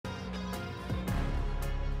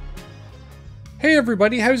Hey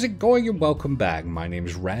everybody, how's it going and welcome back. My name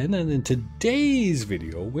is Ren, and in today's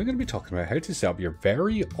video we're going to be talking about how to set up your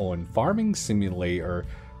very own Farming Simulator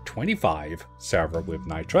 25 server with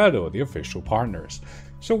Nitrado, the official partners.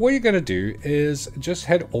 So what you're going to do is just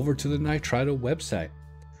head over to the Nitrado website.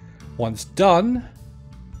 Once done,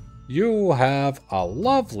 you'll have a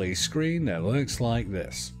lovely screen that looks like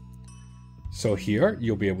this. So here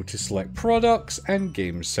you'll be able to select products and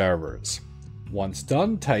game servers. Once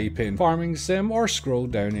done, type in Farming Sim or scroll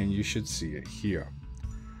down and you should see it here.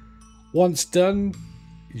 Once done,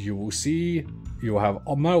 you will see you'll have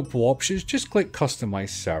multiple options. Just click Customize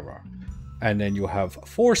Server. And then you'll have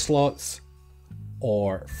 4 slots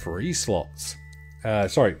or 3 slots.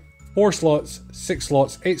 4 slots, 6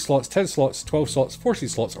 slots, 8 slots, 10 slots, 12 slots, 14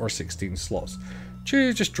 slots, or 16 slots.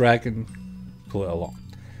 Just drag and pull it along.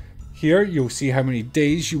 Here you'll see how many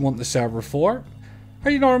days you want the server for.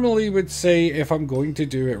 I normally would say if I'm going to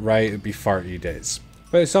do it right, it'd be 30 days.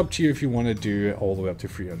 But it's up to you if you want to do it all the way up to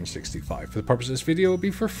 365. For the purpose of this video, it'll be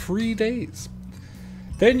for 3 days.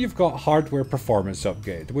 Then you've got Hardware Performance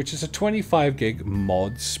Upgrade, which is a 25 gig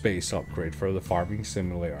mod space upgrade for the Farming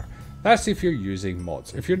Simulator. That's if you're using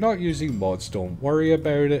mods. If you're not using mods, don't worry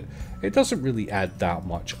about it. It doesn't really add that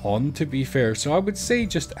much on, to be fair, so I would say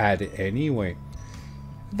just add it anyway.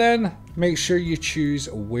 Then make sure you choose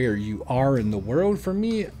where you are in the world. For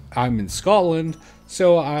me, I'm in Scotland,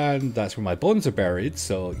 and that's where my bones are buried.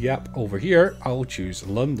 So yep, over here I'll choose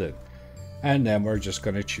London, and then we're just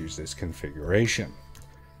going to choose this configuration.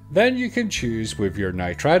 Then you can choose with your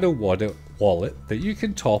Nitrado wallet that you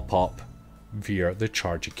can top up via the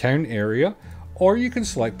charge account area, or you can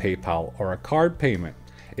select PayPal or a card payment.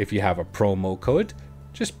 If you have a promo code,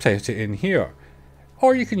 just put it in here.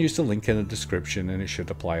 Or you can use the link in the description and it should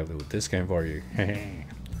apply a little discount for you.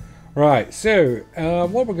 Right, so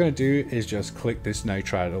what we're going to do is just click this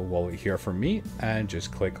Nitrado wallet here for me and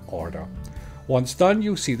just click order. Once done,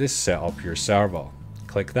 you'll see this set up your server.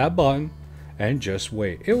 Click that button and just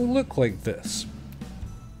wait. It will look like this.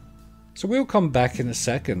 So we'll come back in a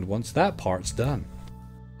second once that part's done.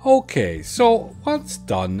 Okay, so once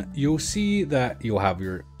done, you'll see that you'll have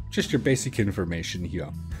your basic information here.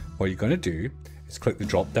 What you're going to do is click the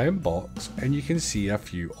drop down box and you can see a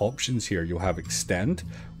few options here. You'll have extend,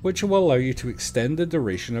 which will allow you to extend the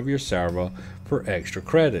duration of your server for extra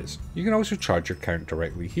credits. You can also charge your account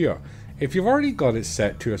directly here. If you've already got it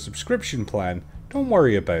set to a subscription plan, don't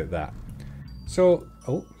worry about that. So,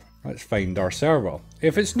 let's find our server.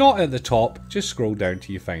 If it's not at the top, just scroll down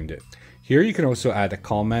till you find it. Here you can also add a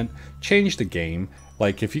comment, change the game.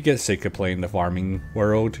 Like if you get sick of playing the farming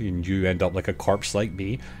world and you end up like a corpse like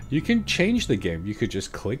me, you can change the game. You could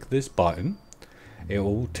just click this button. It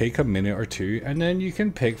will take a minute or two, and then you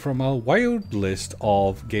can pick from a wild list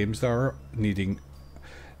of games that are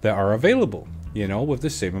available, you know, with the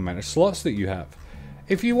same amount of slots that you have.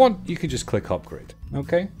 If you want, you can just click upgrade,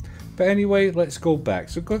 okay? But anyway, let's go back.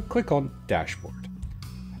 So click on dashboard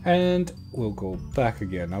and we'll go back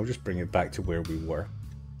again. I'll just bring it back to where we were.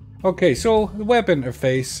 Okay, so the web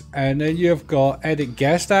interface, and then you've got edit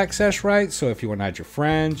guest access rights. So if you want to add your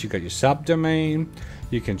friends, you got your subdomain,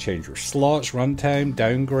 you can change your slots, runtime,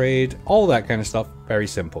 downgrade, all that kind of stuff. Very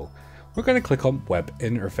simple. We're going to click on web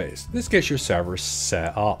interface. This gets your server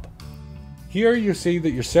set up. Here you see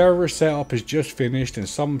that your server setup is just finished and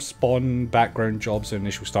some spawn background jobs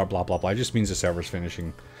initial start blah blah blah. It just means the server's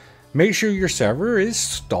finishing. Make sure your server is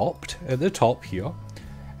stopped at the top here,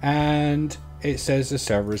 and it says the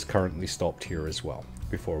server is currently stopped here as well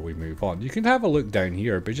before we move on. You can have a look down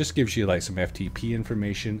here, but it just gives you like some FTP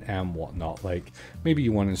information and whatnot. Like maybe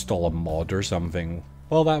you want to install a mod or something.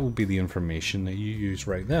 Well, that will be the information that you use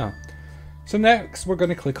right now. So next we're going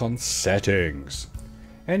to click on settings.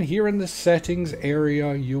 And here in the settings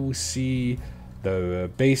area, you'll see the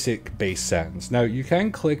basic base settings. Now you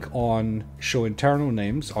can click on show internal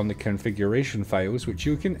names on the configuration files, which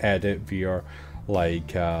you can edit via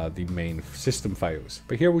like the main system files,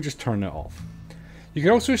 but here we'll just turn it off. You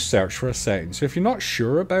can also search for a setting, so if you're not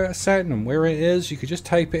sure about a setting and where it is, you could just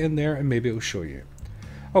type it in there and maybe it'll show you.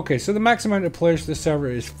 Okay, so the max amount of players to the server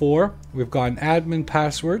is 4. We've got an admin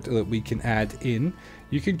password that we can add in.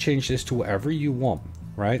 You can change this to whatever you want,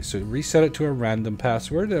 right? So reset it to a random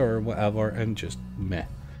password or whatever and just meh.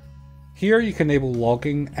 Here you can enable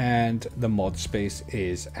logging and the mod space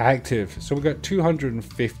is active. So we've got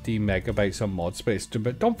 250 megabytes of mod space,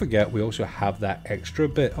 but don't forget we also have that extra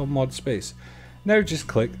bit of mod space. Now just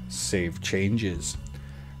click save changes,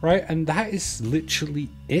 right? And that is literally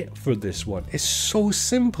it for this one. It's so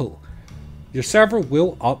simple. Your server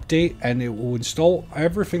will update and it will install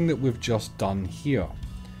everything that we've just done here.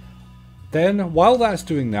 Then while that's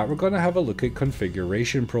doing that, we're going to have a look at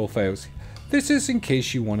configuration profiles. This is in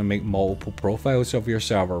case you want to make multiple profiles of your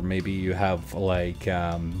server. Maybe you have like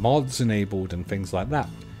mods enabled and things like that.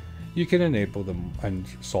 You can enable them and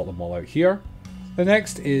sort them all out here. The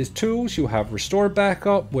next is tools. You'll have restore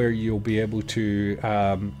backup, where you'll be able to,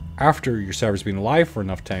 after your server's been live for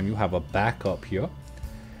enough time, you'll have a backup here.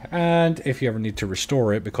 And if you ever need to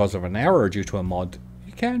restore it because of an error due to a mod,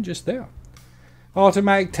 you can just there.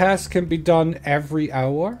 Automatic tasks can be done every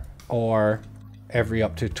hour or every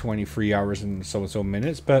up to 23 hours and so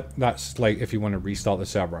minutes, but that's like if you want to restart the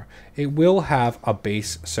server. It will have a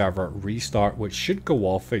base server restart, which should go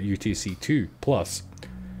off at UTC 2 plus.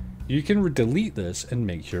 You can delete this and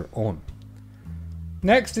make your own.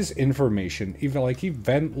 Next is information, either like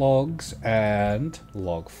event logs and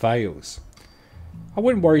log files. I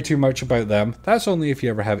wouldn't worry too much about them. That's only if you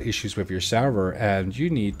ever have issues with your server and you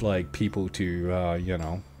need like people to, you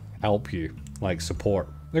know, help you, like support.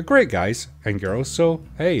 They're great guys and girls, so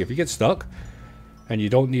hey, if you get stuck and you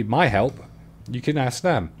don't need my help, you can ask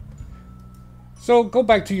them. So go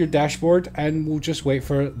back to your dashboard and we'll just wait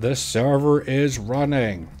for the server is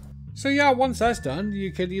running. So yeah, once that's done,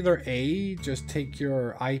 you could either A, just take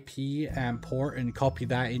your IP and port and copy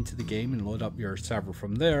that into the game and load up your server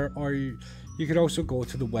from there, or you could also go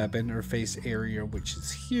to the web interface area, which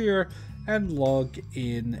is here, and log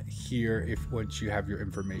in here if once you have your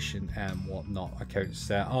information and whatnot account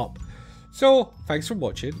set up. So thanks for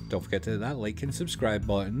watching. Don't forget to hit that like and subscribe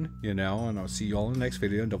button, you know, and I'll see you all in the next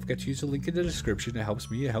video. And don't forget to use the link in the description. It helps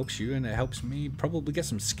me, it helps you, and it helps me probably get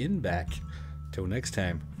some skin back. Till next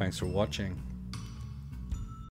time, thanks for watching.